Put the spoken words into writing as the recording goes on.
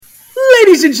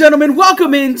Ladies and gentlemen,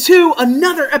 welcome into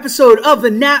another episode of the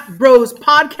Nap Bros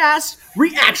Podcast,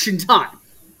 Reaction Time.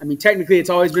 I mean, technically it's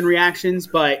always been reactions,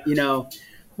 but, you know,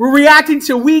 we're reacting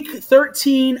to week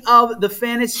 13 of the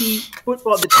fantasy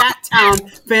football, the Chat Town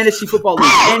Fantasy Football League.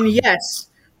 And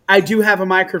yes, I do have a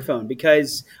microphone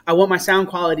because I want my sound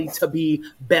quality to be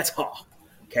better.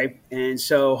 Okay, and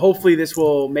so hopefully this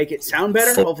will make it sound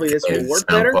better. Hopefully this will work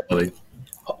better.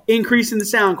 Increasing the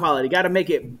sound quality. Got to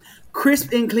make it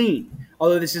crisp and clean.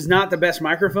 Although this is not the best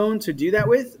microphone to do that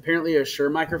with. Apparently a Shure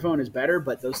microphone is better,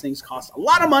 but those things cost a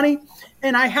lot of money,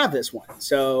 and I have this one.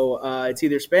 So it's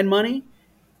either spend money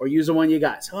or use the one you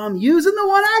got. So I'm using the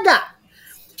one I got.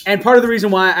 And part of the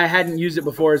reason why I hadn't used it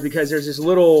before is because there's this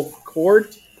little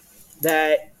cord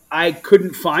that I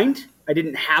couldn't find. I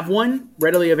didn't have one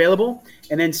readily available.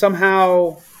 And then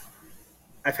somehow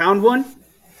I found one,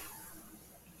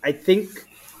 I think,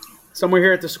 somewhere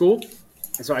here at the school.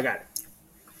 And so I got it.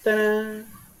 Ta-da.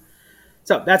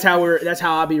 So that's how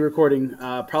I'll be recording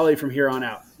probably from here on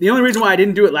out. The only reason why I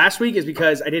didn't do it last week is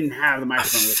because I didn't have the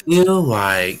microphone with me. I feel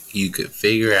like you could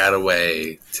figure out a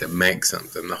way to make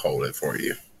something to hold it for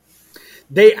you.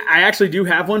 I actually do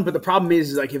have one, but the problem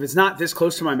is like if it's not this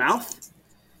close to my mouth,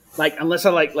 like unless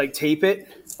I like tape it,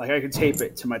 like I could tape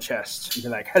it to my chest and be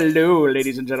like, "Hello,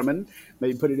 ladies and gentlemen."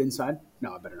 Maybe put it inside.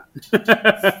 No, I better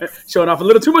not. Showing off a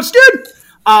little too much skin.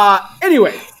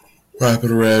 Anyway. Wrap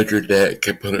it around your neck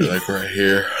and put it like right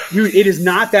here. Dude, it is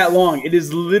not that long.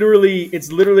 It's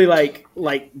literally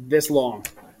like this long.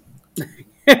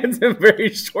 It's a very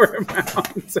short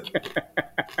amount.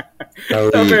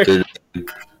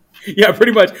 Yeah,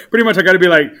 pretty much. I got to be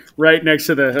like right next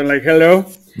to I'm like, hello,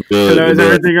 is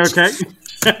everything okay?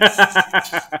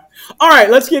 All right,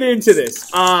 let's get into this.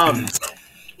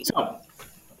 So,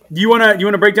 do you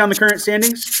wanna break down the current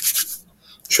standings?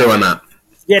 Sure, why not?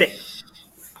 Get it.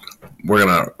 We're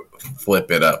gonna flip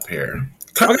it up here.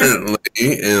 Currently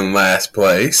in last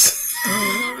place.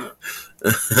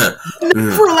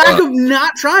 For lack of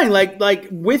not trying, like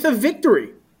with a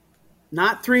victory,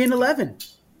 not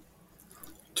 3-11.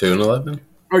 2-11?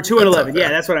 Or 2-11. Yeah,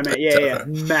 that's what I meant. Yeah.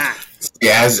 Math.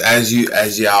 Yeah,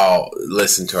 as y'all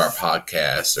listen to our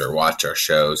podcast or watch our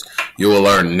shows, you will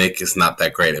learn Nick is not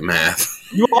that great at math.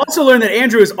 You will also learn that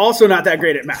Andrew is also not that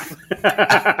great at math.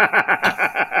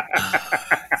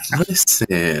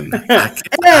 Listen.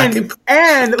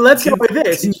 And let's go with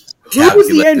this. Who's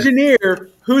the engineer?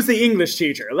 Who's the English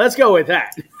teacher? Let's go with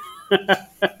that.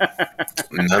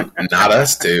 Not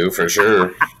us two, for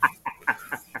sure.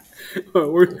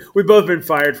 We've both been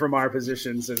fired from our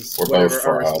positions as we're both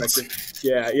frauds.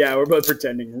 Yeah, we're both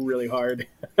pretending really hard.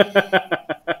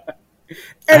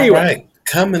 Anyway, all right.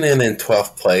 Coming in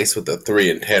 12th place with a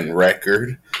 3-10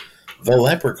 record, the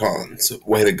Leprechauns.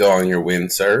 Way to go on your win,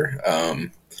 sir.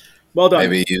 Well done.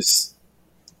 Maybe use.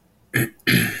 Did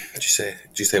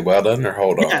you say well done or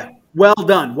hold on? Yeah, well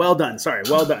done. Sorry,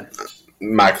 well done.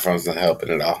 Microphone's not helping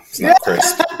at all. It's not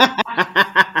crisp.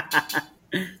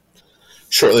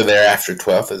 Shortly thereafter,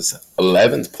 12th is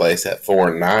 11th place at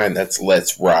 4-9. That's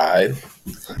Let's Ride,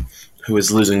 who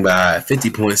is losing by 50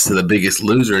 points to the biggest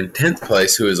loser in 10th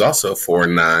place, who is also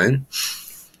 4-9.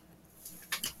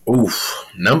 Oof,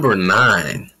 number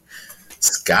 9,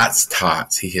 Scott's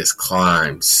Tots. He has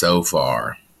climbed so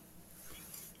far.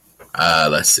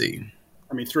 Let's see.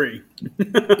 3.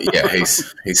 Yeah,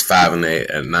 he's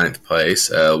 5-8 at 9th place.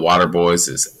 Waterboys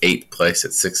is 8th place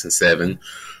at 6-7.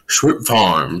 Shrimp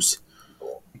Farms,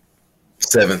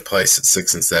 7th place at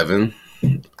 6-7.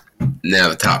 Now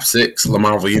the top 6. La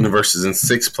Marvel Universe is in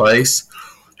 6th place.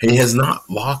 He has not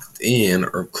locked in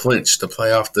or clinched the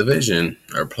playoff division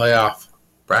or playoff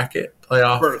bracket,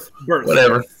 berth,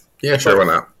 whatever. Yeah, sure, why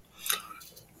not?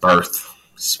 Berth,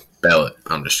 spell it.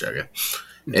 I'm just joking.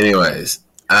 Anyways,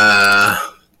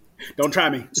 don't try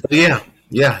me. So yeah.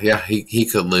 He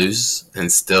could lose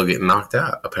and still get knocked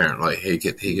out. Apparently, he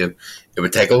could. It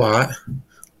would take a lot.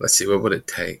 Let's see, what would it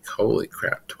take? Holy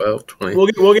crap, 12, 20. We'll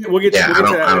get to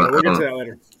that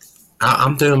later.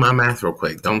 I'm doing my math real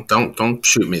quick. Don't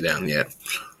shoot me down yet.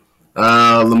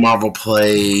 The Marvel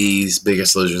plays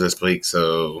Biggest Loser this week,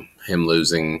 so him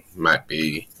losing might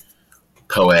be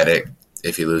poetic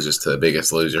if he loses to the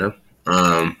Biggest Loser.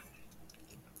 5th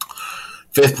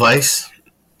place,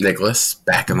 Nicholas,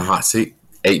 back in the hot seat,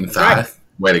 8-5. Right.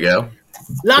 Way to go!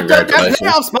 Locked up that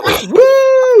playoff spot.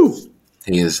 Woo!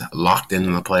 He is locked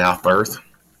in the playoff berth.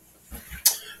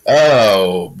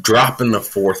 Oh, dropping to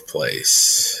 4th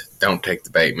place. Don't take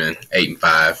the bait, man.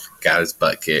 8-5. Got his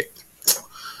butt kicked.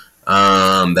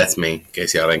 That's me. In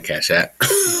case y'all didn't catch that.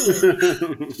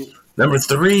 Number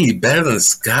 3, Better Than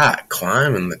Scott,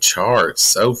 climbing the charts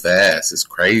so fast. It's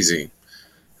crazy.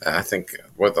 I think,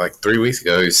 like 3 weeks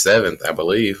ago, he was 7th, I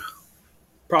believe.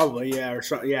 Probably, yeah, or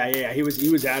so, yeah. He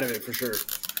was out of it for sure.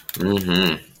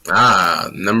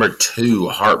 Number 2,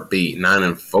 Heartbeat,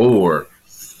 9-4.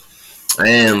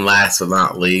 And last but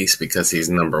not least, because he's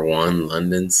number 1,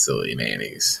 London Silly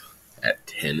Nannies at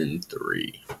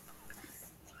 10-3.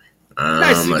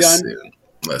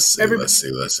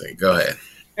 Let's see. Go ahead.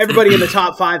 Everybody in the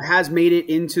top 5 has made it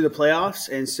into the playoffs,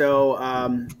 and so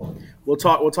we'll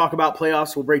talk about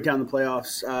playoffs. We'll break down the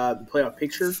playoffs, the playoff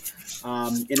picture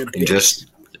in a bit.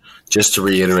 Just to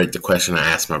reiterate the question I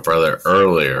asked my brother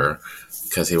earlier,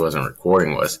 because he wasn't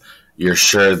recording, was, you're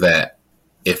sure that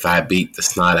if I beat the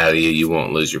snot out of you, you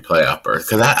won't lose your playoff berth?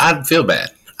 Because I'd feel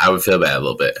bad. I would feel bad a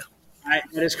little bit.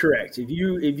 That is correct. If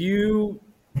you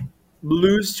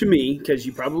lose to me, because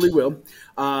you probably will,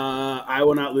 I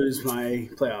will not lose my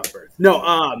playoff berth. No,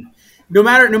 no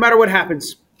matter what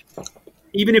happens,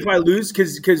 even if I lose,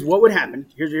 because what would happen?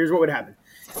 Here's what would happen.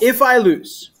 If I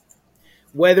lose,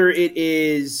 whether it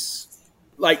is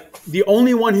like the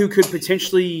only one who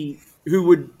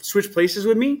would switch places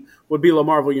with me would be La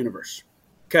Marvel Universe.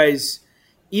 Because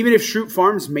even if Shroot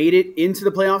Farms made it into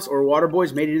the playoffs or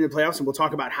Waterboys made it into the playoffs, and we'll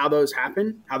talk about how those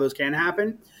can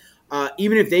happen,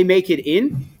 even if they make it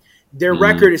in, their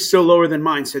record is still lower than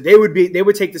mine. So they would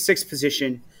take the 6th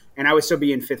position, and I would still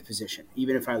be in 5th position,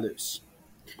 even if I lose.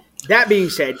 That being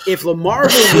said, if La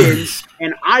Marvel wins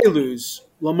and I lose,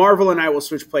 La Marvel and I will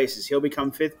switch places. He'll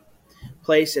become 5th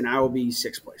place, and I will be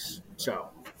 6th place. So,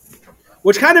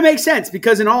 which kind of makes sense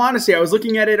because, in all honesty, I was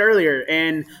looking at it earlier,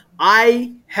 and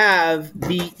I have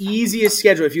the easiest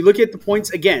schedule. If you look at the points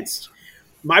against,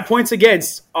 my points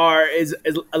against is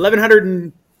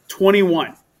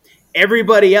 1,121.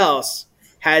 Everybody else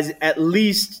has at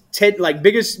least 10. Like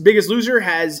biggest loser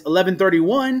has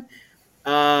 1,131.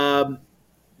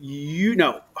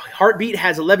 Heartbeat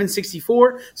has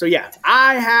 1164. So yeah,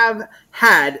 I have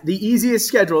had the easiest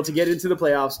schedule to get into the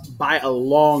playoffs by a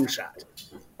long shot,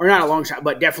 or not a long shot,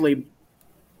 but definitely.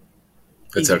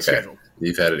 It's okay. Schedule.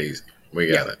 You've had it easy.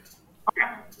 We got it. Okay.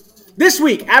 This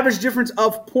week, average difference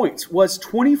of points was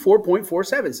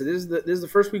 24.47. So this is the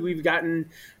first week we've gotten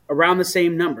around the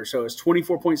same number. So it's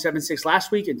 24.76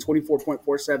 last week and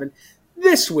 24.47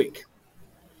 this week.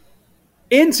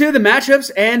 Into the matchups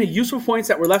and useful points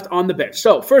that were left on the bench.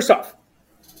 So first off,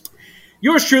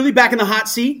 yours truly back in the hot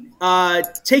seat,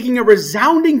 taking a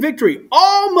resounding victory,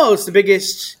 almost the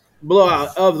biggest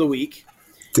blowout of the week.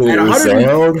 Did it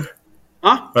resound?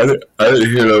 Huh? I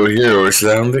didn't hear it over here.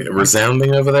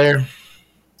 Resounding over there?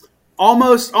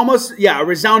 Almost, yeah, a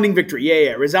resounding victory.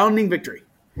 Yeah, resounding victory.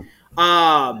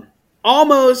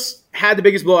 Almost had the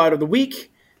biggest blowout of the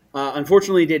week.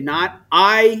 Unfortunately, did not.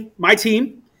 My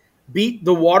team beat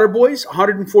the Waterboys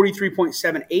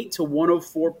 143.78 to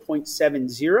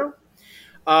 104.70.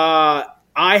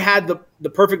 I had the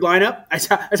perfect lineup. I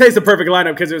say it's the perfect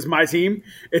lineup because it was my team.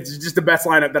 It's just the best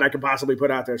lineup that I could possibly put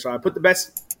out there. So I put the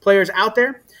best players out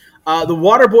there. The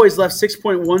Waterboys left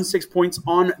 6.16 points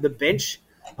on the bench.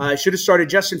 Should have started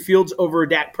Justin Fields over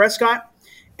Dak Prescott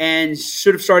and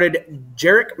should have started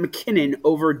Jerick McKinnon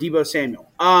over Deebo Samuel.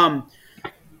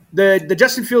 The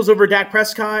Justin Fields over Dak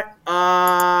Prescott,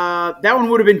 that one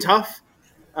would have been tough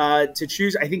to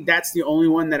choose. I think that's the only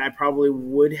one that I probably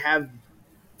would have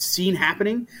seen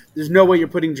happening. There's no way you're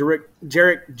putting Jerick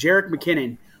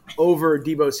McKinnon over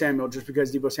Deebo Samuel just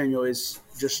because Deebo Samuel is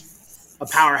just a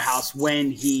powerhouse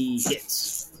when he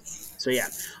hits. So, yeah.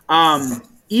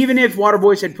 Even if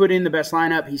Waterboys had put in the best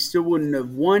lineup, he still wouldn't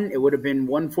have won. It would have been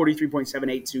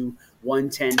 143.78 to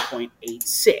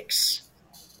 110.86.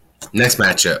 Next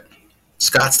matchup,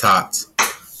 Scott's Tots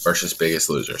versus Biggest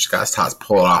Loser. Scott's Tots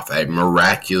pulled off a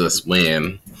miraculous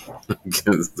win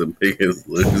against the Biggest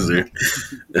Loser.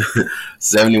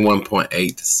 71.8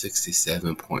 to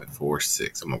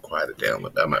 67.46. I'm going to quiet it down,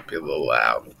 but that might be a little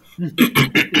loud.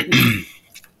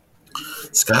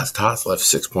 Scott's Tots left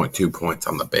 6.2 points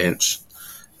on the bench.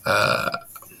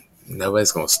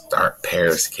 Nobody's going to start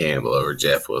Paris Campbell over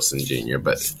Jeff Wilson Jr.,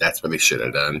 but that's what they should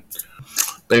have done.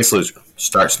 Biggest Loser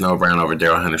starts Noah Brown over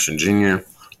Daryl Henderson Jr.,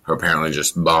 who apparently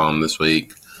just bombed this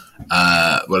week. Would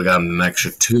have got him an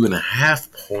extra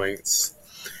 2.5 points.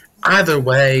 Either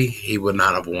way, he would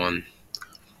not have won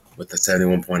with the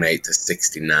 71.8 to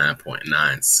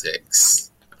 69.96.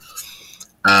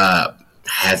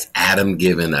 Has Adam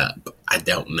given up? I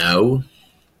don't know.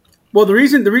 Well, the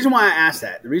reason why I asked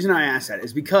that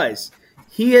is because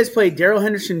he has played Daryl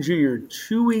Henderson Jr.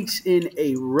 2 weeks in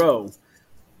a row,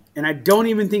 and I don't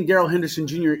even think Daryl Henderson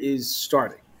Jr. is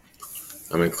starting.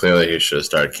 I mean, clearly he should have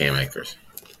started Cam Akers.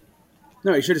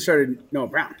 No, he should have started Noah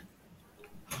Brown.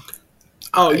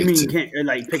 Oh, you mean you can't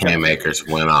like pick Cam up? Akers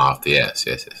went off. Yes.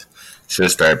 Should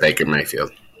have started Baker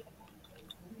Mayfield.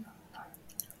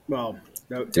 Well,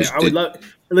 I would love.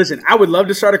 Listen, I would love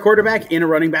to start a quarterback in a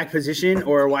running back position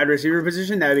or a wide receiver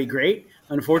position. That would be great.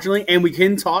 Unfortunately, and we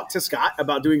can talk to Scott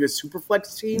about doing a super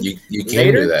flex team. You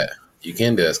can do that. You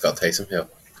can do that. It's called Taysom Hill.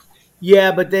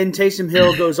 Yeah, but then Taysom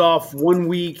Hill goes off 1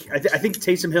 week. I think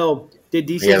Taysom Hill did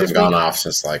decent. He hasn't gone off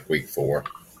since like week 4.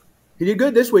 He did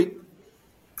good this week.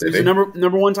 He's the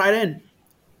number one tight end.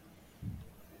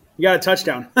 You got a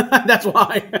touchdown. That's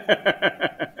why.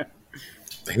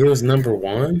 He was number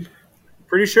 1?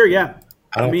 Pretty sure, yeah.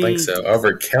 I don't think so.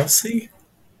 Over Kelsey?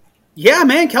 Yeah,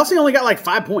 man. Kelsey only got like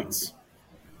 5 points.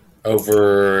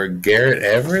 Over Garrett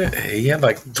Everett? He had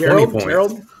like 20 points.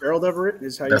 Gerald Everett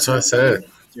is how you That's what I said.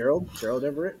 Gerald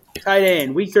Everett. Tight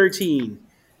end, week 13.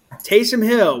 Taysom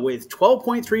Hill with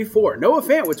 12.34. Noah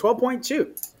Fant with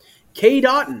 12.2. K.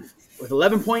 Dotton with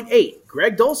 11.8.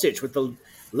 Greg Dulcich with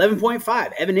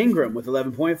 11.5. Evan Ingram with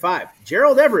 11.5.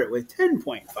 Gerald Everett with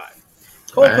 10.5.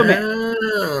 Cole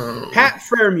Kmet. Pat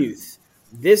Freiermuth.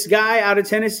 This guy out of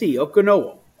Tennessee,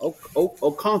 Okonkwo.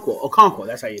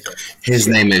 That's how you say it. His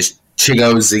name is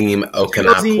Chigoziem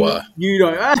Okonkwo. You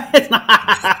don't. It's not.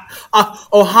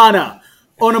 Ohana.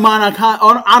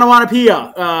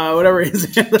 Onomatopoeia, whatever it is.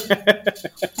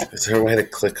 Is there a way to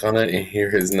click on it and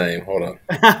hear his name? Hold on.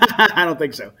 I don't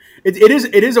think so. It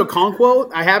is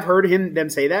Okonkwo. I have heard them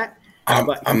say that.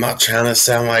 I'm not trying to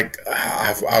sound like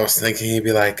I was thinking he'd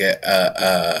be like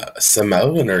a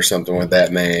Samoan or something with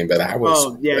that name, but I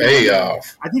was way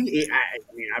off. I think.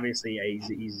 Obviously,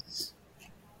 he's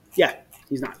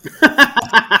not.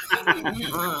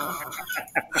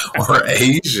 Or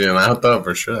Asian. I thought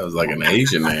for sure that was like an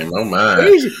Asian name. Oh, my.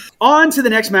 Asian. On to the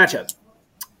next matchup.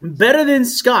 Better Than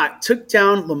Scott took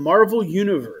down Lamarvel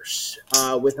Universe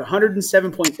with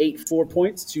 107.84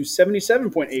 points to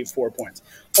 77.84 points.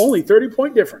 Only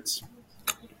 30-point difference.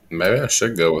 Maybe I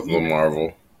should go with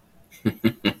Lamarvel.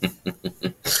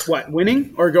 What,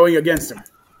 winning or going against him?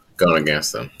 Going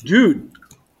against him. Dude.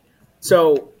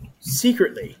 So,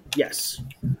 secretly, yes.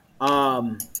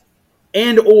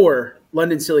 And or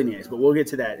London Silly Names, but we'll get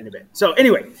to that in a bit. So,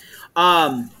 anyway,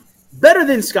 Better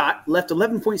Than Scott left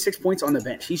 11.6 points on the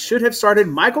bench. He should have started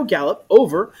Michael Gallup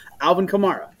over Alvin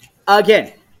Kamara.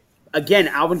 Again,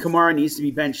 Alvin Kamara needs to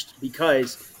be benched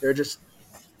because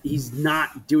he's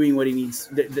not doing what he needs.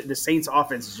 The Saints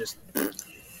offense is just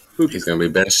poopy. He's going to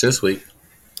be benched this week.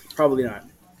 Probably not.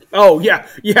 Oh, yeah,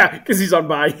 because he's on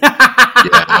bye.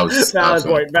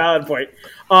 Valid point.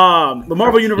 The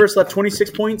Marvel Universe left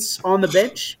 26 points on the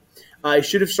bench. He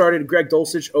should have started Greg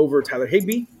Dulcich over Tyler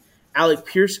Higbee, Alec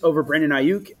Pierce over Brandon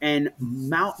Ayuk, and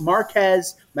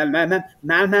Marquez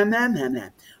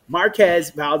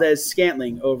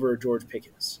Valdez-Scantling over George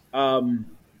Pickens. Greg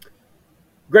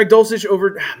Dulcich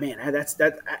over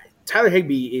Tyler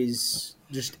Higbee is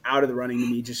just out of the running to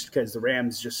me just because the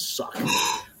Rams just suck.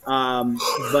 But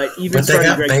they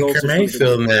got Greg Baker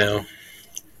Mayfield now.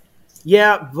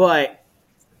 Yeah, but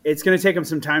it's going to take them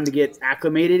some time to get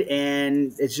acclimated,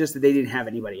 and it's just that they didn't have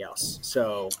anybody else.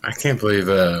 So I can't believe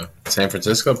San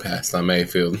Francisco passed on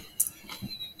Mayfield.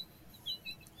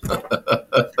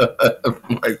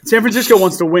 San Francisco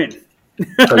wants to win.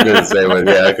 I couldn't say with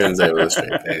a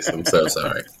straight face. I'm so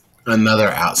sorry. Another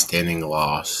outstanding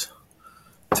loss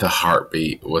to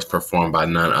Heartbeat was performed by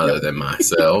none other than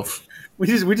myself. We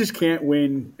just can't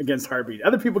win against Heartbeat.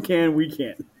 Other people can, we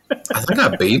can't. I think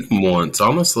I beat him once,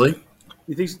 honestly.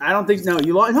 You think? I don't think. No,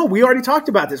 you lost. No, we already talked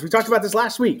about this. We talked about this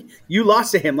last week. You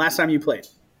lost to him last time you played.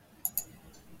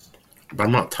 But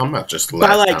I'm not talking about just last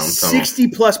by like time. 60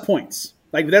 plus points.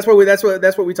 Like that's what we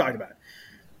talked about.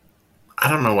 I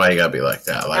don't know why you gotta be like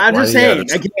that. Like, I'm just saying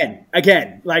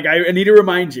again. Like I need to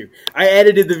remind you. I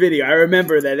edited the video. I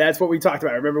remember that's what we talked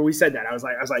about. I remember we said that. I was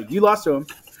like, you lost to him.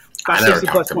 I never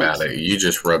talked about it. You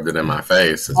just rubbed it in my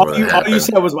face. All you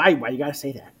said was, why you gotta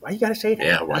say that? Why you gotta say that?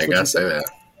 Yeah, why you gotta say that?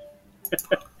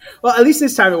 Well, at least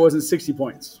this time it wasn't 60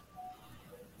 points.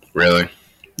 Really?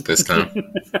 This time?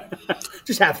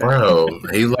 Just half that. Bro,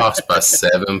 he lost by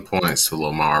 7 points to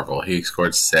Lamarvel. He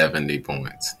scored 70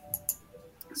 points.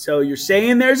 So you're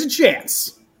saying there's a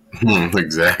chance.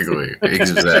 Exactly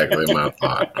my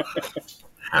thought.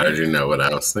 How did you know what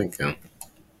I was thinking?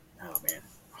 Oh, man.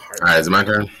 All right, is it my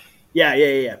turn?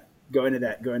 Yeah. Go into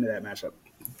that matchup.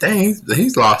 Dang,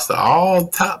 he's lost to all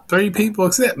top 3 people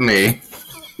except me.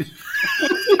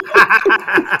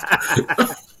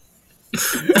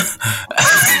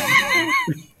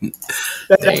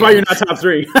 That's why you're not top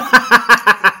 3.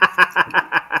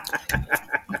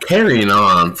 Carrying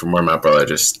on from where my brother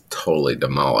just totally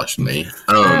demolished me.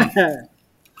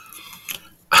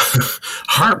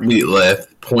 Heartbeat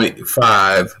left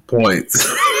 0.5 points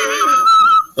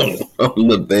on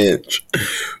the bench.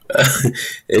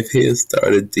 If he had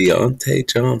started Deontay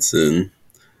Johnson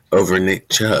over Nick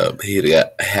Chubb, he'd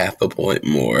got half a point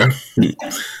more.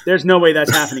 There's no way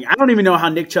that's happening. I don't even know how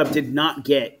Nick Chubb did not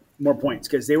get more points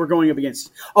because they were going up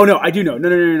against. Oh no, I do know.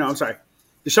 No. I'm sorry.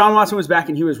 Deshaun Watson was back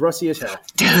and he was rusty as hell.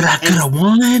 Dude, I could have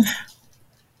won.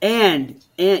 And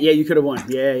yeah, you could have won.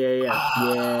 Yeah.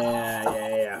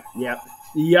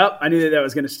 Yep. I knew that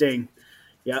was going to sting.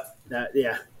 Yep.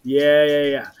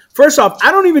 Yeah. First off,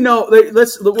 I don't even know.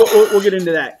 We'll get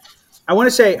into that. I want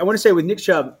to say with Nick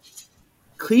Chubb,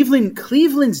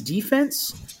 Cleveland's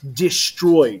defense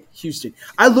destroyed Houston.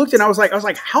 I looked and I was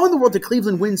like, how in the world did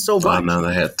Cleveland win so much? Oh no,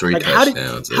 they had 3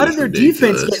 touchdowns. How did their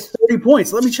defense get 30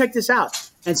 points? Let me check this out.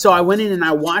 And so I went in and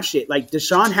I watched it. Like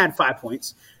Deshaun had 5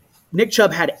 points. Nick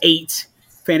Chubb had 8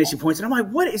 fantasy points. And I'm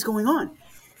like, what is going on?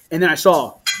 And then I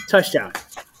saw touchdown,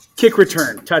 kick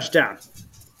return, touchdown.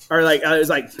 Or like it was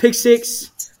like pick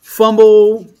 6,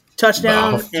 fumble,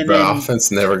 touchdown. The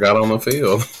offense never got on the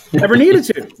field. Never needed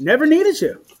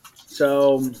to.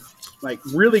 So, like,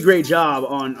 really great job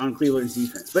on Cleveland's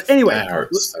defense. But anyway, that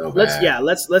hurts so let's bad.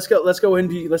 Let's go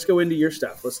into your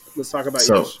stuff. Let's talk about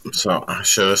yours. So I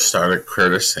should have started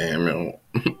Curtis Samuel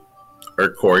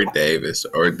or Corey Davis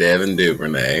or Devin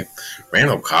Duvernay.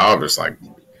 Randall Cobb is like,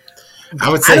 I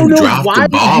would say he dropped the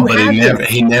ball, but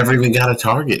he never even got a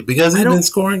target because he's been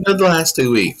scoring good the last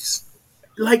 2 weeks.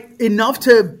 Like enough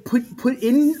to put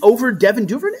in over Devin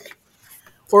Duvernay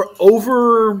or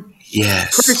over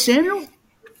Curtis Samuel?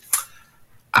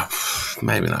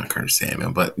 Maybe not Curtis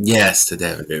Samuel, but yes to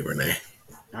Devin Duvernay.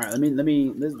 All right, I'm going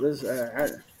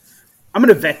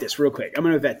to vet this real quick.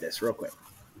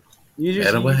 You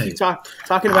just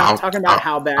talking about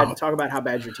how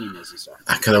bad your team is and stuff.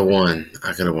 I could have won.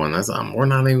 We're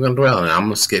not even going to dwell on it. I'm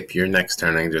going to skip your next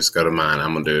turn and just go to mine.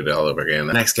 I'm going to do it all over again.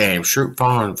 The next game, Shrew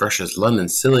Farm versus London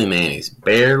Silly Nannies.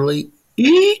 Barely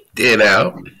eked it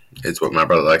out. It's what my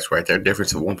brother likes right there.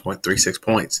 Difference of 1.36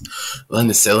 points.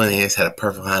 London Silly Nannies had a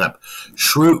perfect lineup.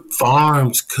 Shrew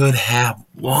Farms could have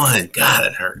won. God,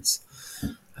 it hurts.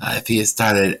 If he had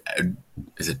started,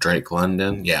 is it Drake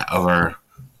London? Yeah, over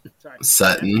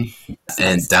Sutton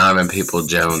and Donovan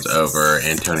Peoples-Jones over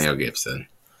Antonio Gibson.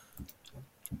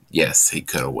 Yes, he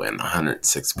could have won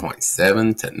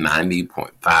 106.7 to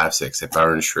 90.56. It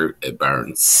burns Shrew. It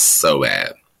burns so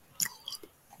bad.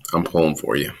 I'm pulling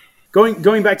for you.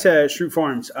 Going back to Shrew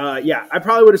Farms, I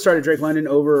probably would have started Drake London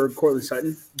over Cortland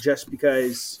Sutton just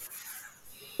because,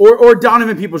 or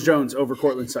Donovan Peoples-Jones over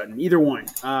Cortland Sutton, either one,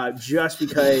 just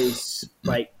because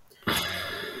like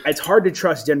it's hard to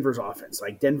trust Denver's offense.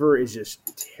 Like Denver is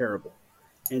just terrible,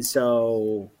 and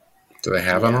so do they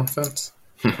have an offense?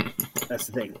 That's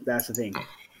the thing.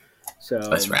 So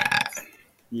that's right.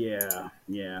 Yeah.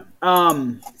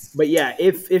 But yeah,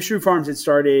 if Shrew Farms had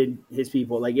started his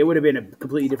people, like it would have been a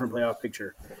completely different playoff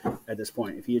picture at this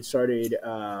point. If he had started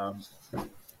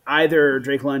either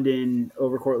Drake London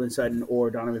over Cortland Sutton or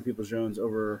Donovan Peoples-Jones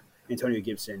over Antonio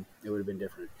Gibson, it would have been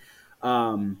different.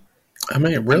 I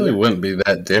mean, it really wouldn't be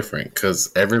that different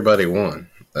because everybody won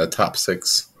the top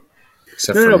 6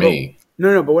 except for me.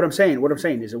 But what I'm saying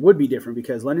is it would be different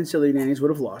because London Silly Nannies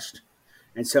would have lost.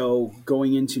 And so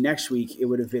going into next week, it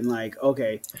would have been like,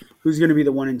 okay, who's going to be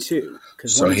the 1 and 2?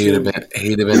 So he'd have been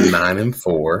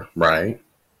 9-4, right?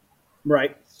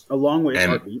 Right, along with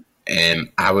Heartbeat. And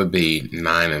I would be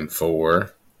 9-4.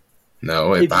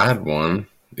 No, if I had won,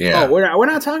 yeah. Oh, we're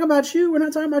not talking about you. We're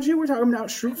talking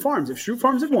about Shrew Farms. If Shrew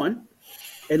Farms had won,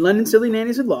 and London Silly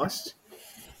Nannies had lost,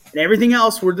 and everything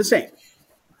else were the same,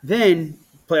 then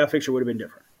playoff picture would have been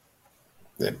different.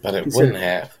 But it wouldn't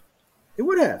have. It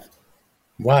would have.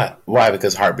 Why? Why?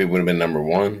 Because Heartbeat would have been number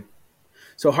 1.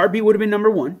 So Heartbeat would have been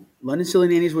number 1. London Silly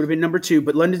Nannies would have been number 2.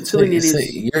 But London Silly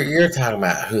Nannies. You're talking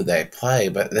about who they play,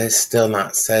 but they're still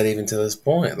not set even to this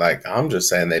point. Like I'm just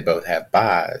saying, they both have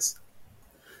buys.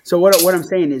 So what I'm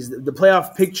saying is the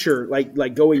playoff picture,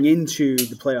 like going into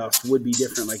the playoffs, would be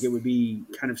different. Like it would be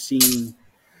kind of seen,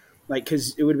 like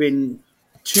because it would have been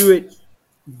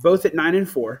both at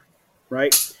 9-4,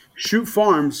 right? Shrew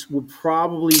Farms would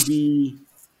probably be.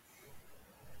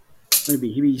 He'd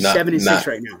be 7-6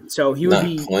 right now. So he would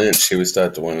be clinch. He would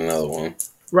start to win another one.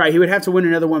 Right, he would have to win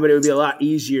another one, but it would be a lot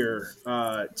easier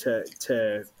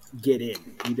to get in.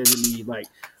 He doesn't need like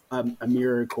a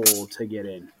miracle to get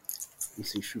in. You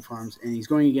see, Shrew Farms, and he's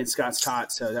going against Scott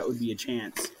Stott, so that would be a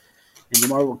chance. And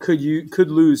DeMarvin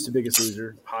could lose to Biggest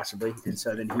Loser possibly, and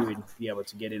so then he would be able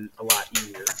to get in a lot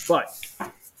easier. But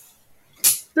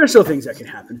there's still things that can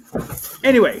happen.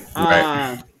 Anyway.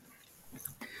 Right.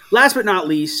 last but not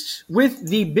least, with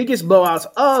the biggest blowouts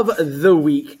of the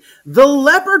week, the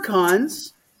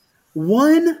Leprechauns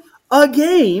won a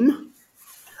game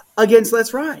against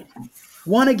Let's Ride.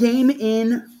 Won a game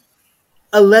in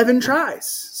 11 tries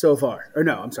so far. Or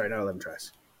no, I'm sorry, not 11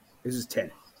 tries. This is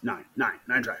 10. 9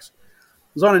 tries.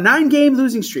 It was on a 9-game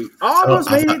losing streak.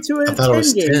 Almost made it to a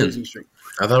 10-game losing streak.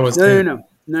 I thought it was 10.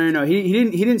 No. He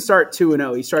didn't start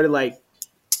 2-0. He started like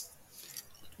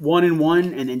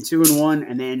 1-1 and then 2-1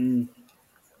 and then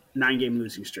 9-game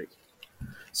losing streak.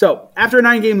 So after a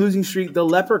 9-game losing streak, the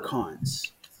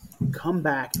Leprechauns come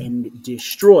back and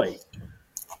destroy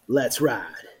Let's Ride.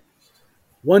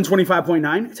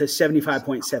 125.9 to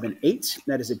 75.78.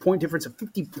 That is a point difference of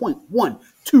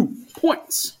 50.12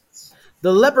 points.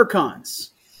 The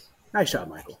Leprechauns, nice job,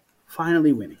 Michael,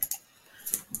 finally winning.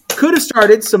 Could have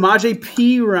started Samaje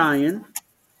P. Ryan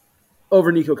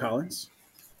over Nico Collins.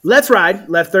 Let's Ride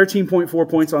left 13.4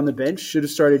 points on the bench. Should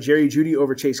have started Jerry Jeudy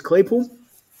over Chase Claypool.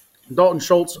 Dalton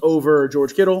Schultz over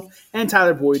George Kittle, and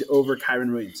Tyler Boyd over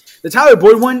Kyren Williams. The Tyler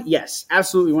Boyd one, yes,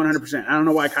 absolutely 100%. I don't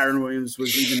know why Kyren Williams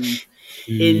was even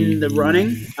in the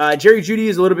running. Jerry Jeudy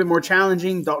is a little bit more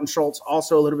challenging. Dalton Schultz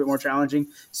also a little bit more challenging,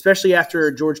 especially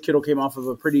after George Kittle came off of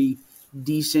a pretty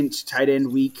decent tight end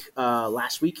week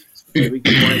last week. The week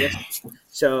before, I guess.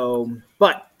 So,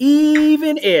 but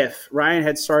even if Ryan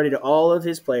had started all of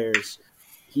his players,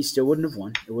 he still wouldn't have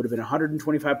won. It would have been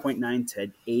 125.9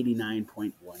 to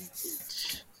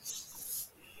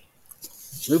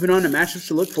 89.18. Moving on to matchups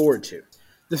to look forward to.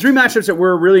 The three matchups that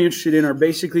we're really interested in are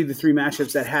basically the three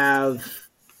matchups that have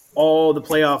all the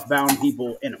playoff-bound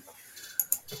people in them.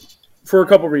 For a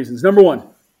couple reasons. Number one,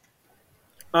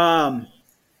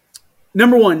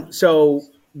 so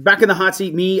back in the hot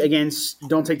seat, me against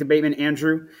Don't Take the Bateman,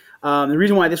 Andrew. The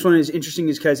reason why this one is interesting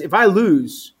is because if I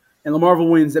lose and LaMarvel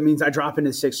wins, that means I drop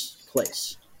into 6th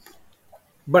place.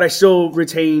 But I still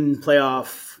retain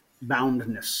playoff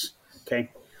boundness.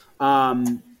 Okay. However,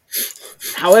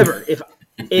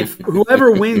 if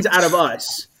whoever wins out of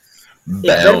us, if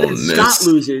better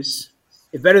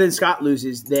than Scott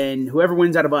loses, then whoever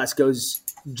wins out of us goes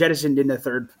jettisoned into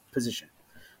third position.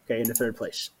 Okay, into third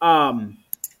place.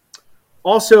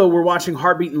 Also, we're watching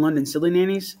Heartbeat and London Silly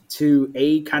Nannies to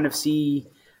kind of see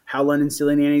how London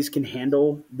Silly Nannies can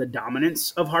handle the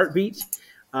dominance of Heartbeat,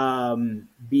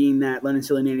 being that London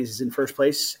Silly Nannies is in first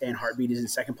place and Heartbeat is in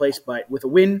second place. But with a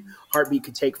win, Heartbeat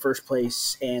could take first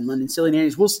place and London Silly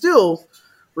Nannies will still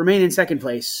remain in second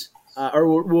place,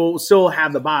 or we'll still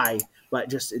have the bye, but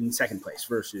just in second place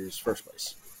versus first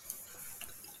place.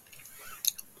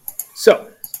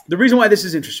 So the reason why this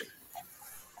is interesting.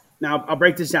 Now I'll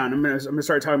break this down. I'm gonna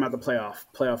start talking about the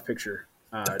playoff picture.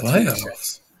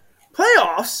 Playoffs.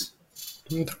 Playoffs.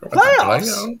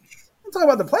 Playoffs. Let's talk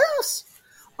about the playoffs.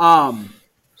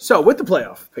 So with the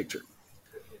playoff picture,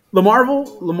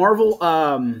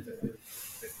 LaMarvel.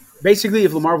 Basically,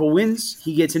 if LaMarvel wins,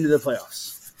 he gets into the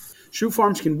playoffs. Shoot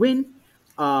Farms can win,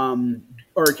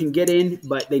 or can get in,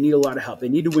 but they need a lot of help. They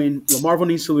need to win. LaMarvel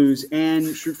needs to lose,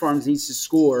 and Shoot Farms needs to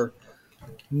score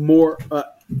more,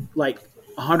 like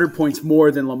 100 points more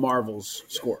than LaMarvel's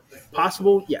score.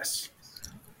 Possible? Yes.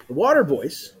 The Water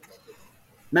Boys,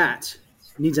 Matt,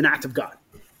 needs an act of God.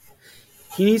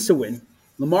 He needs to win.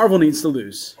 LaMarvel needs to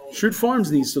lose. Shoot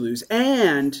Farms needs to lose.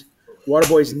 And Water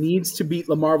Boys needs to beat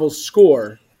LaMarvel's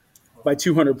score by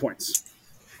 200 points.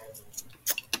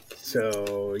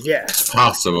 So, yeah.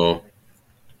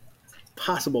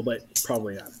 Possible, but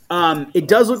probably not. It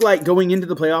does look like going into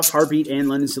the playoffs, Heartbeat and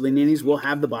London Silly Nannies will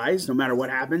have the buys no matter what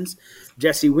happens.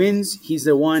 Jesse wins. He's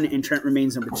the 1, and Trent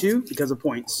remains number 2 because of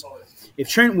points. If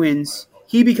Trent wins,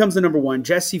 he becomes the number 1.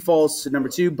 Jesse falls to number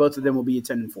 2. Both of them will be at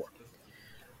 10-4.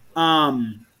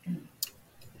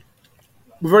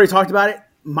 We've already talked about it.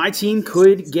 My team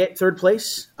could get third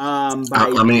place. I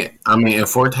mean,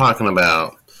 if we're talking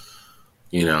about,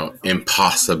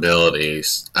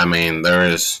 impossibilities, I mean, there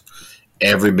is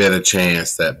every bit of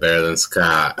chance that Better Than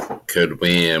Scott could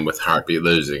win with Heartbeat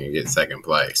losing and get second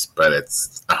place. But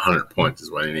it's 100 points is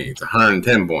what he needs.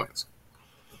 110 points.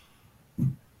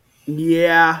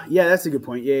 Yeah, that's a good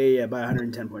point. Yeah, by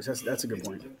 110 points. That's a good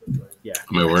point. Yeah.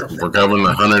 I mean, we're covering the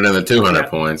 100 and the 200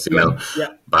 points, Yeah.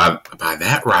 By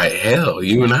that right, hell,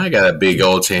 you and I got a big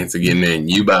old chance of getting in.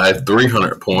 You by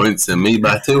 300 points and me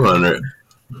by 200.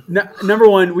 No, number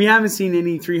one, we haven't seen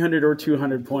any 300 or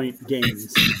 200 point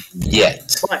games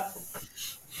yet.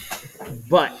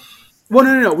 But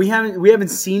no. We haven't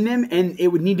seen them, and it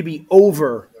would need to be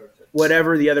over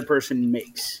whatever the other person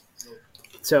makes.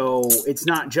 So it's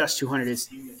not just 200; it's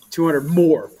 200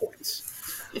 more points.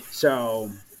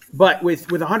 So, but with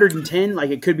 110, like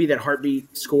it could be that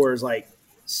Heartbeat scores like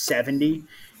 70,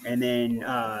 and then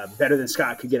Better Than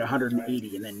Scott could get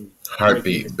 180, and then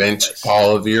Heartbeat, bench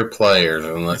all of your players,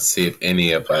 and let's see if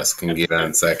any of us can get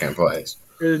in second place.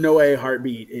 There's no way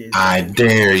Heartbeat is. I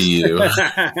dare you.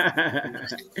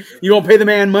 You won't pay the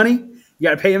man money? You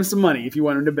got to pay him some money if you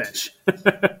want him to bench.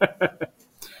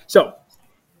 So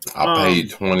I'll pay you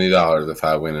 $20 if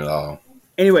I win it all.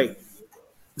 Anyway,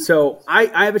 so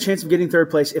I have a chance of getting third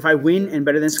place if I win and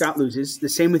Better Than Scott loses. The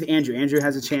same with Andrew. Andrew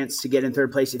has a chance to get in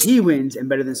third place if he wins and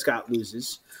Better Than Scott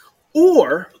loses.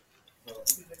 Or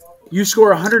you score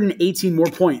 118 more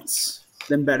points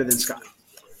than Better Than Scott.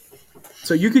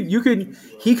 So he could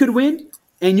win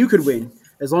and you could win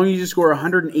as long as you score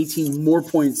 118 more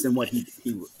points than what he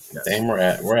would. Damn,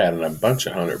 we're adding a bunch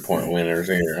of 100-point winners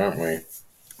here, aren't we?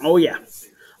 Oh yeah.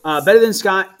 Better Than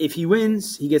Scott, if he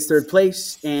wins, he gets third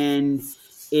place, and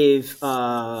if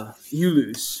you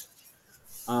lose,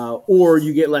 or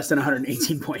you get less than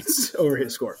 118 points over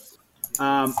his score,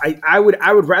 I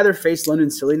would rather face London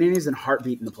Silly Nannies than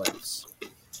Heartbeat in the playoffs.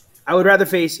 I would rather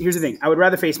face. Here's the thing: I would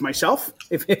rather face myself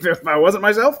if I wasn't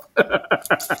myself.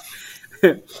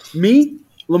 Me,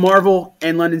 LaMarvel,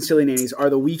 and London Silly Nannies are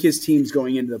the weakest teams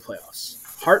going into the playoffs.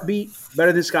 Heartbeat,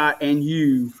 Better Than Scott, and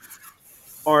you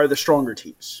are the stronger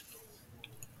teams.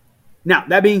 Now,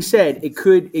 that being said, it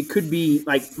could be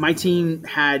like my team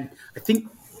had, I think,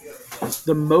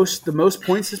 the most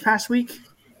points this past week.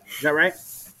 Is that right?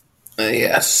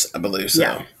 Yes, I believe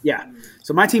so. Yeah.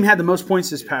 So my team had the most points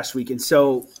this past week, and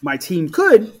so my team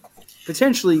could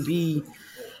potentially be.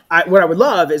 What I would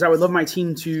love is my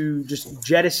team to just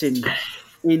jettison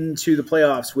into the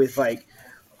playoffs with like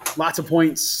lots of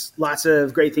points, lots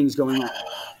of great things going on.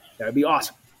 That would be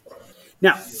awesome.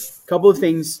 Now, a couple of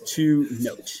things to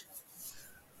note.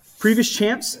 Previous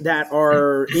champs that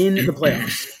are in the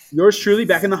playoffs. Yours truly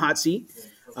back in the hot seat.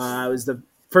 I was the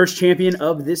first champion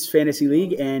of this fantasy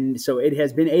league, and so it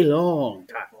has been a long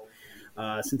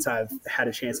time since I've had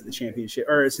a chance at the championship,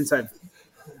 or since I've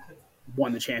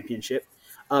won the championship.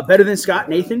 Better Than Scott,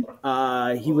 Nathan.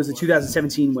 He was the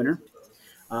 2017 winner.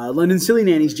 London Silly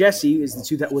Nannies, Jesse, was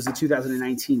the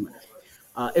 2019 winner.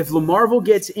 If LaMarvel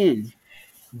gets in,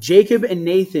 Jacob and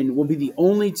Nathan will be the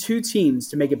only two teams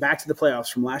to make it back to the playoffs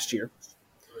from last year.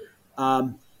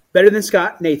 Better Than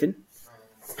Scott, Nathan,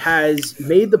 has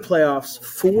made the playoffs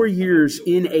 4 years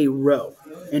in a row,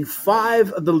 and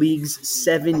 5 of the league's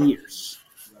 7 years.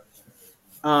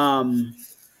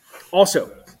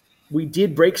 Also, we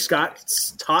did break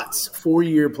Scott's Tots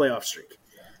 4-year playoff streak.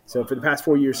 So for the past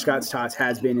 4 years, Scott's Tots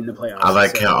has been in the playoffs. I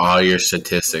like how all your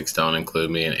statistics don't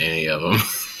include me in any of them.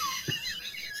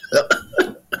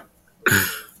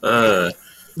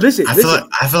 Listen. I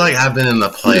feel like I've been in the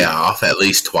playoff at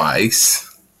least twice.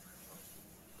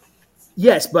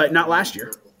 Yes, but not last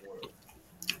year.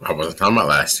 I wasn't talking about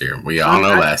last year. We all know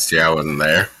last year I wasn't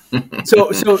there.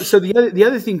 So the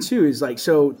other thing too is like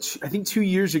I think 2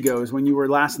 years ago is when you were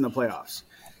last in the playoffs.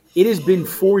 It has been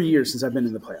 4 years since I've been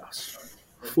in the playoffs.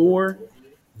 4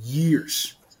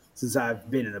 years since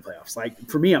I've been in the playoffs. Like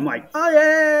for me, I'm like, oh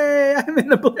yay, I'm in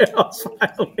the playoffs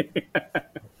finally.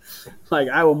 Like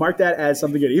I will mark that as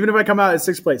something good, even if I come out at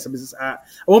 6th place. I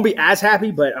won't be as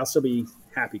happy, but I'll still be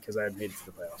happy because I made it to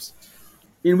the playoffs.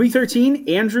 In week 13,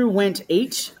 Andrew went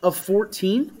 8 of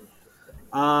 14.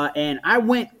 And I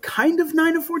went kind of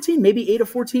 9 of 14, maybe 8 of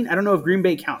 14. I don't know if Green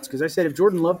Bay counts because I said if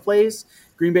Jordan Love plays,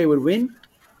 Green Bay would win.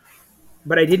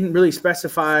 But I didn't really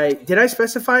specify. Did I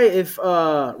specify if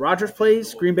Rodgers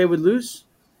plays, Green Bay would lose?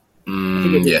 I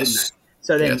think I did, yes.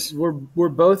 So then we're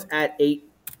both at 8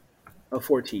 of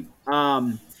 14.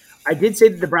 I did say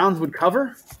that the Browns would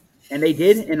cover, and they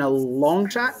did in a long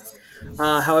shot.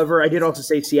 However, I did also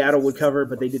say Seattle would cover,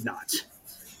 but they did not.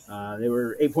 They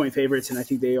were 8-point favorites, and I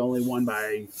think they only won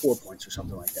by 4 points or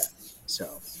something like that.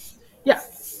 So, yeah.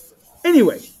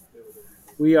 Anyway,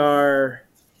 we are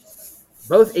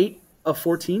both 8 of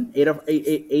 14,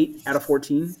 8 out of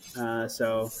 14.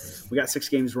 So we got 6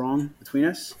 games wrong between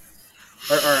us.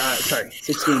 Sorry,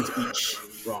 6 games each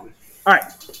wrong. All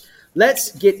right,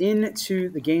 let's get into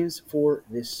the games for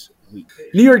this week.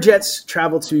 New York Jets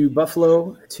travel to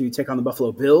Buffalo to take on the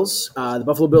Buffalo Bills. The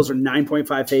Buffalo Bills are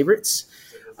 9.5 favorites.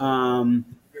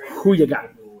 Who you got?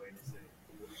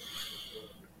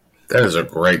 That is a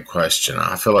great question.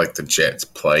 I feel like the Jets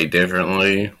play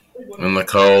differently in the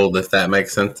cold, if that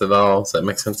makes sense at all. Does that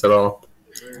make sense at all?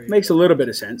 Makes a little bit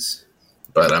of sense.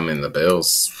 But, I mean, the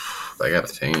Bills, they got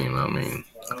a team. I mean,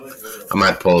 I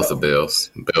might pull with the Bills.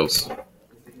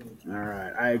 All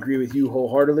right. I agree with you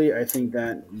wholeheartedly. I think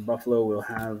that Buffalo will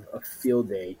have a field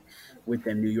day with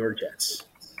them New York Jets.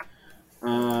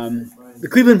 The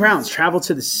Cleveland Browns travel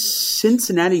to the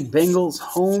Cincinnati Bengals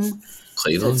home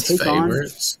Cleveland's take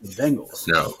favorites? on the Bengals.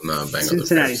 No, Bengals.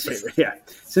 Cincinnati's favorite. Yeah,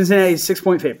 Cincinnati's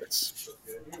 6-point favorites.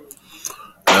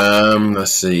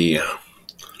 Let's see.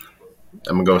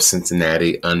 I'm gonna go with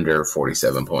Cincinnati under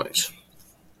 47 points.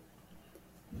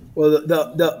 Well,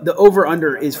 the over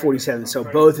under is 47, so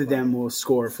both of them will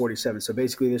score 47. So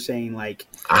basically, they're saying like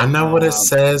I know what it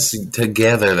says.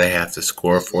 Together, they have to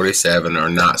score 47 or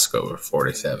not score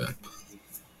 47.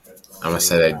 I'm gonna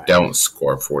say they don't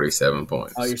score 47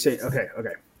 points. Oh, you're saying okay. I'm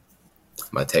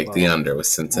gonna take the under with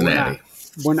Cincinnati.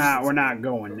 We're not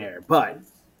going there. But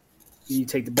you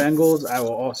take the Bengals. I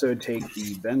will also take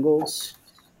the Bengals.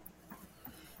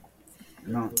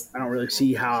 No, I don't really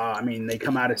see how. I mean, they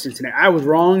come out of Cincinnati. I was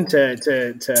wrong to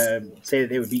say that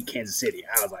they would beat Kansas City.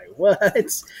 I was like, what?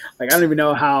 Like, I don't even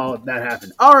know how that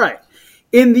happened. All right,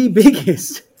 in the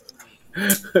biggest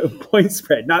point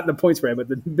spread, not the point spread, but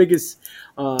the biggest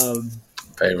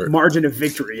favorite margin of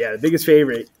victory. Yeah, the biggest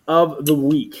favorite of the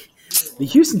week. The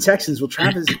Houston Texans will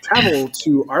travel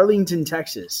to Arlington,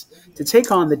 Texas, to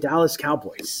take on the Dallas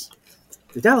Cowboys.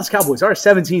 The Dallas Cowboys are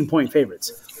 17-point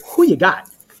favorites. Who you got?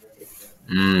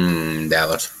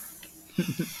 Dallas.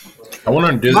 I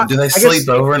wonder, do they sleep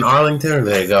over in Arlington or do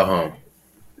they go home?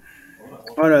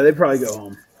 Oh no, they probably go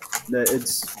home.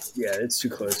 It's too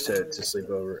close to sleep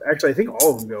over. Actually, I think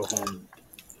all of them go home.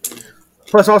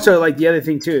 Plus, also like the other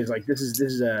thing too is like this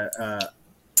is a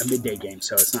midday game,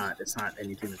 so it's not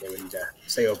anything that they would need to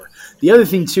stay over. The other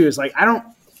thing too is like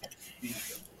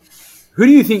who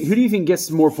do you think gets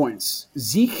more points,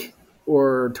 Zeke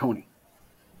or Tony?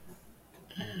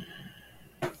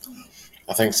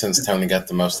 I think since Tony got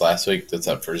the most last week, that's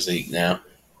up for Zeke now.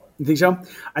 You think so?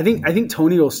 I think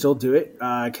Tony will still do it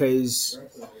because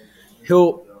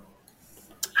he'll.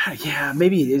 Yeah,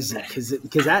 maybe it is Zeke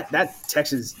because that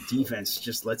Texans defense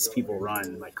just lets people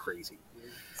run like crazy.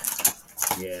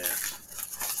 Yeah.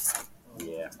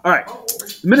 All right.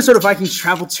 The Minnesota Vikings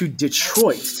travel to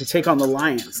Detroit to take on the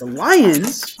Lions. The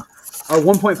Lions are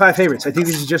 1.5 favorites. I think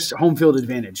this is just home field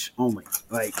advantage only.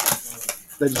 Like.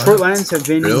 The Detroit Lions have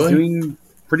been doing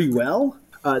pretty well.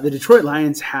 The Detroit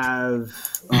Lions have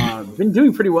been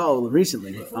doing pretty well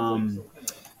recently.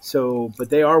 But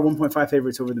they are 1.5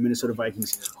 favorites over the Minnesota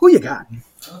Vikings. Who you got?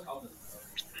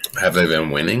 Have they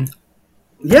been winning?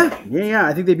 Yeah.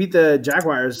 I think they beat the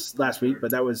Jaguars last week,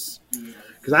 but that was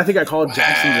because I think I called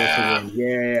Jacksonville to win.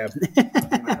 Yeah.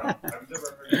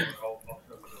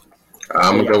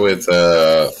 I'm going to go with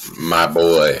my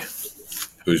boy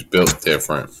who's built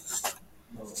different.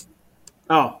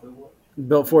 Oh,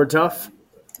 built Ford tough?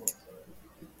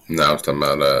 No, I was talking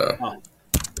about.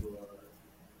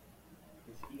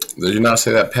 Did you not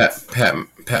see that Pat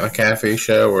McAfee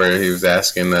show where he was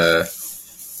asking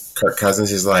Kirk Cousins?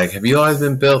 He's like, "Have you always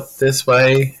been built this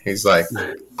way?" He's like,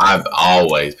 "I've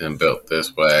always been built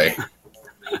this way."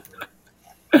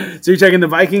 So you're taking the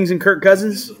Vikings and Kirk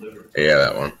Cousins? Yeah,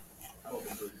 that one.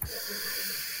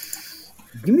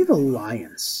 Give me the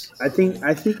Lions. I think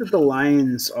that the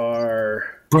Lions are.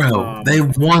 Bro, they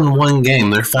won one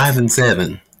game. They're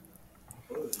 5-7.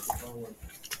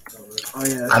 Oh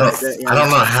yeah. I don't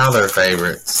know how they're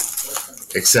favorites,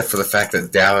 except for the fact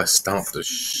that Dallas stomped the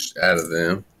out of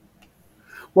them.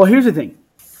 Well, here's the thing.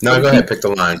 No, go ahead. Pick the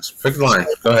Lions. Pick the Lions.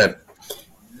 Go ahead.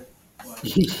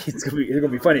 It's gonna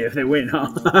be funny if they win,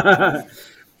 huh?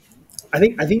 I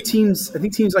think teams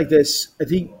like this. I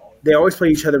think they always play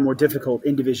each other more difficult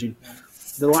in division.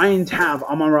 The Lions have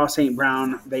Amon-Ra St.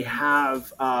 Brown. They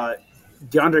have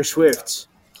DeAndre Swift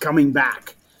coming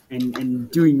back and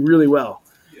doing really well.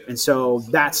 And so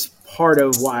that's part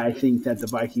of why I think that the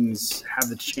Vikings have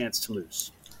the chance to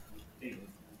lose.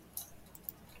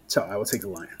 So I will take the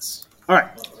Lions. All right.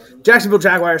 Jacksonville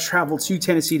Jaguars travel to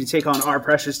Tennessee to take on our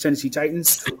precious Tennessee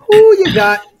Titans. Who you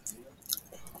got?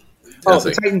 Oh,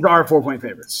 the Titans are 4-point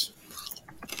favorites.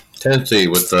 Tennessee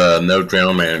with no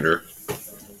general manager.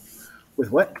 With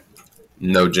what?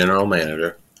 No general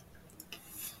manager.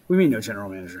 What do you mean no general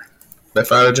manager? They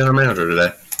fired a general manager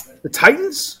today. The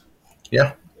Titans?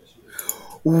 Yeah.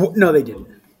 No, they didn't.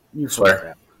 You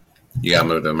swear. You got to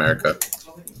move to America.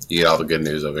 You get all the good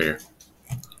news over here.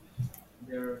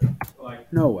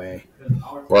 No way.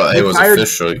 Well, it was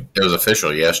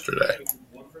official yesterday.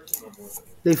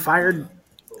 They fired.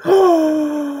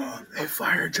 Oh, they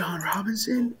fired John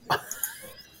Robinson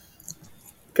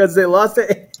because they lost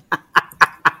it.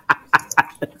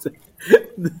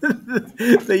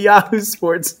 The Yahoo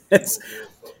Sports says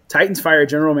Titans fire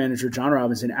general manager John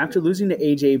Robinson after losing to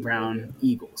A.J. Brown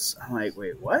Eagles. I'm like,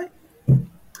 wait, what?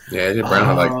 Yeah, A.J. Brown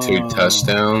had like 2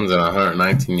 touchdowns and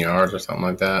 119 yards or something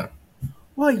like that.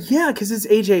 Well, yeah, because it's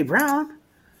A.J. Brown.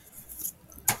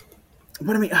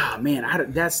 But I mean, oh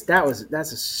man, that's a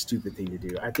stupid thing to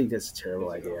do. I think that's a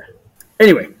terrible idea.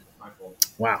 Anyway,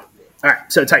 wow. All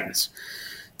right, so Titans.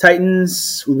 We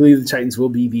believe the Titans will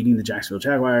be beating the Jacksonville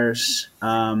Jaguars.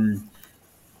 The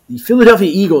Philadelphia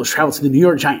Eagles travel to the New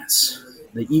York Giants.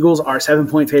 The Eagles are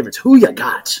 7-point favorites. Who you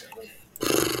got?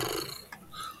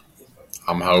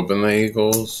 I'm hoping the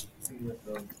Eagles.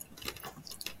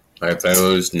 If they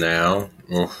lose now,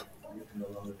 oof.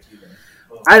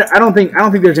 I don't think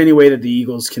there's any way that the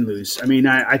Eagles can lose. I mean,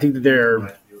 I think that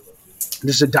they're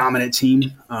just a dominant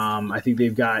team. I think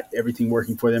they've got everything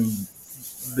working for them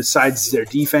besides their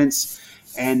defense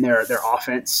and their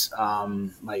offense.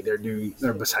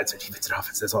 They're besides their defense and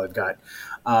offense, that's all they've got.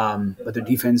 But their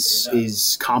defense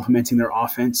is complementing their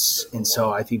offense, and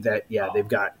so I think that they've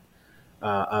got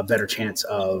a better chance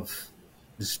of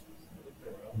just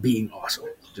being awesome,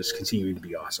 just continuing to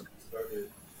be awesome.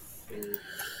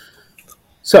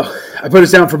 So I put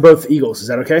us down for both Eagles. Is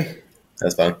that okay?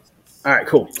 That's fine. All right,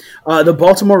 cool. The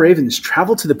Baltimore Ravens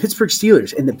travel to the Pittsburgh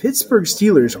Steelers, and the Pittsburgh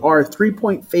Steelers are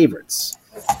 3-point favorites.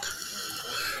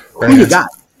 Who you got?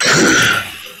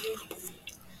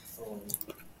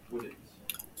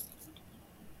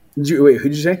 Who'd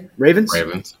you say? Ravens?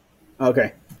 Ravens.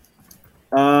 Okay.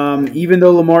 Even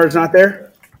though Lamar is not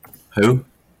there? Who?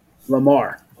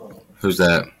 Lamar. Who's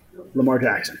that? Lamar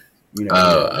Jackson. You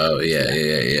know,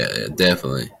 yeah,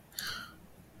 definitely.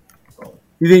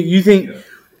 You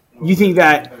think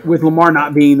that with Lamar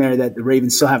not being there, that the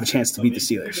Ravens still have a chance to beat the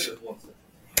Steelers?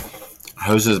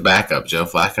 Who's his backup? Joe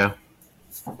Flacco?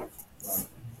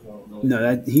 No,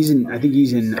 I think he's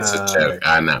in. It's a joke.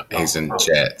 I know he's in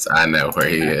Jets. I know where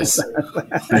he is.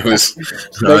 It was.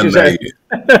 I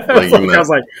was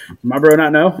like, my bro,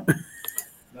 not know.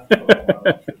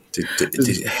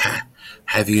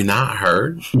 Have you not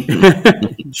heard? Did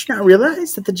you not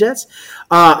realize that the Jets?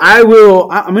 I'm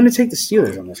going to take the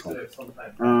Steelers on this one.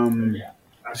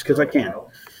 Just because I can.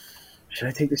 Should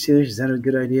I take the Steelers? Is that a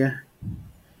good idea?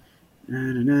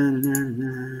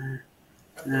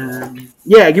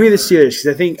 Yeah, give me the Steelers because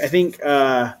I think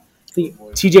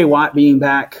T.J. Watt being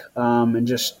back and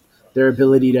just their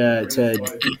ability to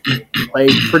play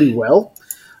pretty well,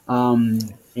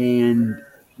 and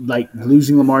like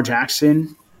losing Lamar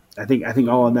Jackson. I think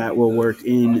all of that will work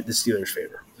in the Steelers'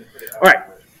 favor. All right.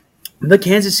 The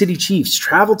Kansas City Chiefs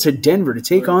travel to Denver to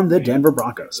take on the Denver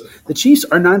Broncos. The Chiefs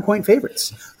are 9-point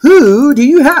favorites. Who do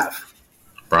you have?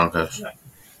 Broncos.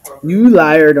 You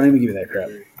liar. Don't even give me that crap.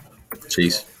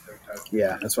 Chiefs.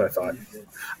 Yeah, that's what I thought.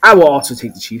 I will also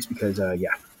take the Chiefs because they're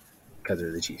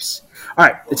the Chiefs. All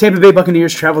right. The Tampa Bay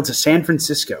Buccaneers travel to San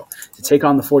Francisco to take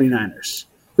on the 49ers.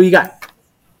 Who you got?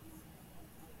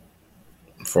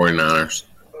 49ers.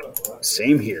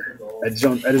 Same here. I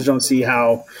just don't see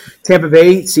how Tampa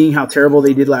Bay, seeing how terrible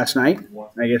they did last night.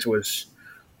 I guess it was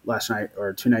last night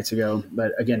or 2 nights ago,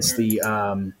 but against the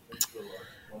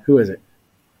who is it?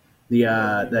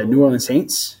 The New Orleans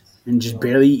Saints, and just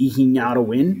barely eking out a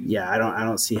win. Yeah, I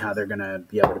don't see how they're gonna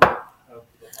be able to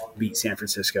beat San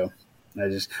Francisco.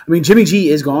 Jimmy G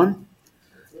is gone,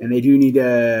 and they do need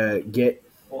to get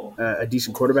a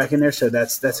decent quarterback in there, so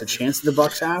that's a chance the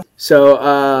Bucs have. So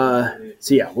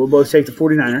yeah, we'll both take the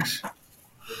 49ers.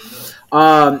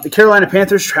 The Carolina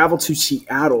Panthers travel to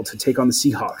Seattle to take on the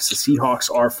Seahawks. The Seahawks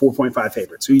are 4.5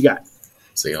 favorites. Who you got?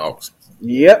 Seahawks.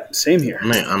 Yep, same here.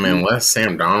 I mean, unless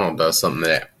Sam Darnold does something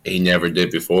that he never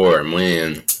did before and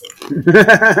win.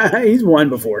 He's won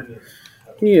before.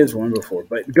 He has won before.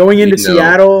 But going into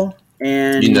Seattle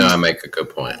and I make a good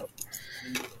point.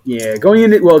 Yeah, going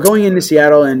into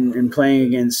Seattle and playing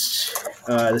against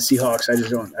the Seahawks,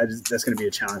 that's going to be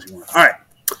a challenging one. All right.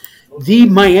 The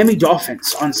Miami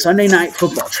Dolphins on Sunday Night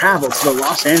Football travel to the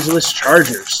Los Angeles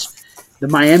Chargers. The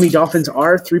Miami Dolphins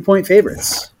are 3-point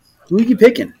favorites. Who are you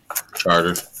picking?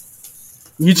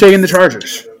 Chargers. You taking the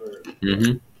Chargers?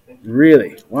 Mm-hmm.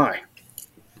 Really? Why?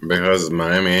 Because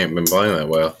Miami ain't been playing that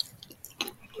well.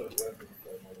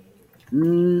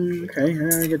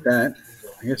 Okay, I get that.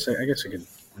 I guess I can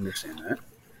understand that.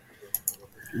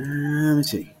 Let me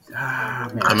see.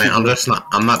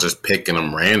 I'm not just picking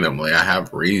them randomly. I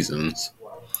have reasons.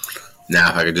 Now,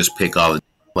 if I could just pick all the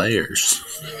players.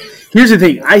 Here's the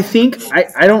thing. I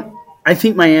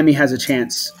think Miami has a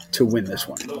chance to win this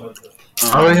one.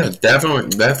 Definitely.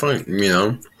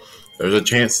 There's a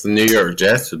chance the New York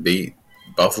Jets would beat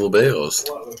Buffalo Bills.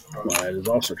 Well, that is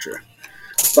also true.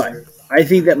 But I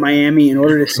think that Miami, in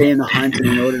order to stay in the hunt and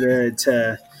in order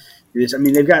to do this,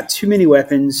 they've got too many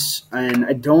weapons, and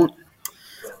I don't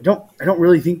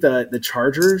really think the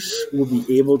Chargers will be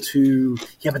able to.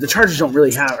 Yeah, but the Chargers don't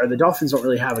really have, or the Dolphins don't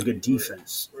really have a good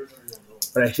defense.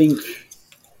 But I think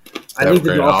I think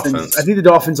the Dolphins. Offense. I think the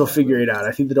Dolphins will figure it out.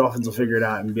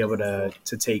 And be able to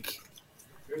take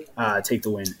the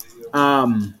win.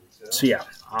 So yeah,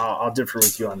 I'll differ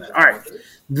with you on that. All right.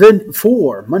 Then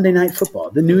for Monday Night Football,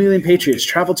 the New England Patriots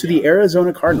travel to the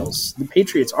Arizona Cardinals. The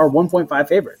Patriots are 1.5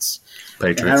 favorites.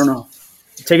 Patriots. And I don't know.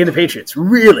 Taking the Patriots.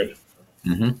 Really?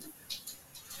 Mm-hmm.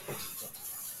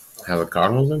 Have the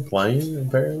Cardinals been playing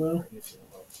very well?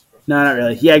 No, not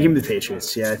really. Yeah, give me the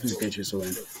Patriots. Yeah, I think the Patriots will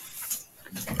win.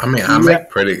 I mean, I make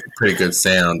pretty good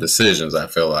sound decisions, I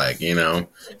feel like,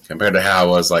 compared to how I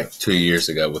was like 2 years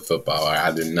ago with football. I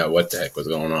didn't know what the heck was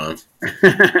going on.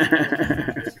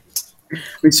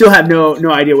 We still have no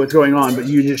idea what's going on, but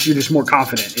you're just more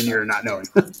confident in your not knowing.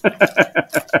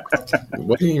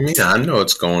 What do you mean? I know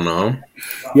what's going on.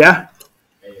 Yeah?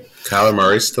 Kyler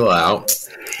Murray's still out.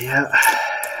 Yeah.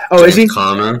 Oh, is he?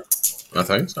 Connor, I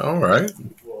think so. All right.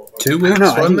 2 weeks,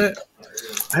 wasn't it?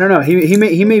 I don't know. He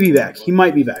may be back. He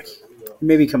might be back. He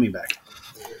may be coming back.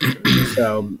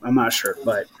 So I'm not sure,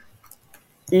 but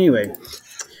anyway.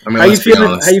 I mean, how you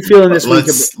feeling this week?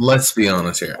 Let's be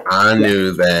honest here. I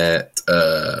knew that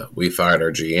we fired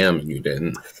our GM and you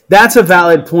didn't. That's a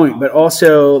valid point, but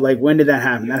also, like, when did that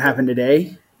happen? That happened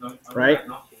today, right?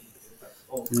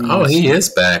 Oh, he is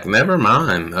back. Never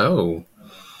mind. Oh,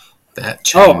 that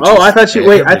changed. Oh, I thought you.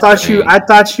 Wait, I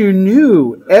thought you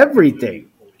knew everything.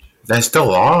 They still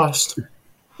lost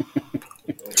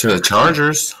to the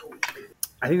Chargers.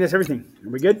 I think that's everything. Are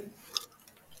we good?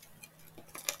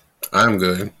 I'm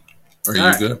good. Are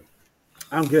you good?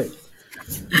 I'm good.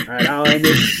 All right, I'll end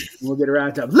it. We'll get it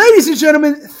wrapped up. Ladies and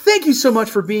gentlemen, thank you so much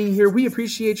for being here. We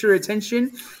appreciate your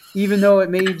attention, even though it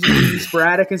may be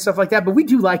sporadic and stuff like that, but we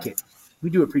do like it. We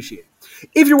do appreciate it.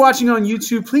 If you're watching on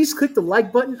YouTube, please click the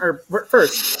like button, or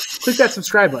first, click that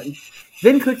subscribe button,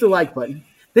 then click the like button,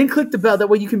 then click the bell. That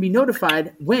way you can be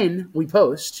notified when we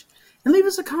post, and leave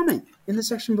us a comment in the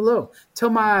section below. Tell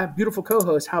my beautiful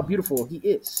co-host how beautiful he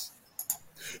is.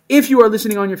 If you are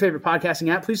listening on your favorite podcasting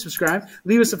app, please subscribe.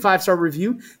 Leave us a 5-star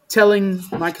review telling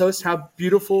my host how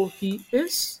beautiful he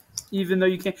is, even though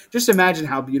you can't. Just imagine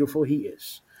how beautiful he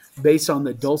is based on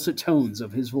the dulcet tones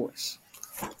of his voice.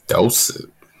 Dulcet?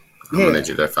 I'm going to need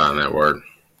you to find that word.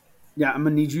 Yeah, I'm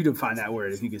going to need you to find that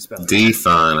word if you can spell it.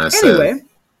 Define, I said. Anyway,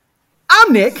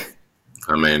 I'm Nick.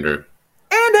 I'm Andrew.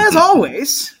 And as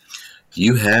always,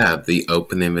 you have the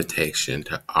open invitation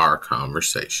to our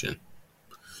conversation.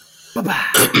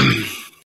 Bye-bye.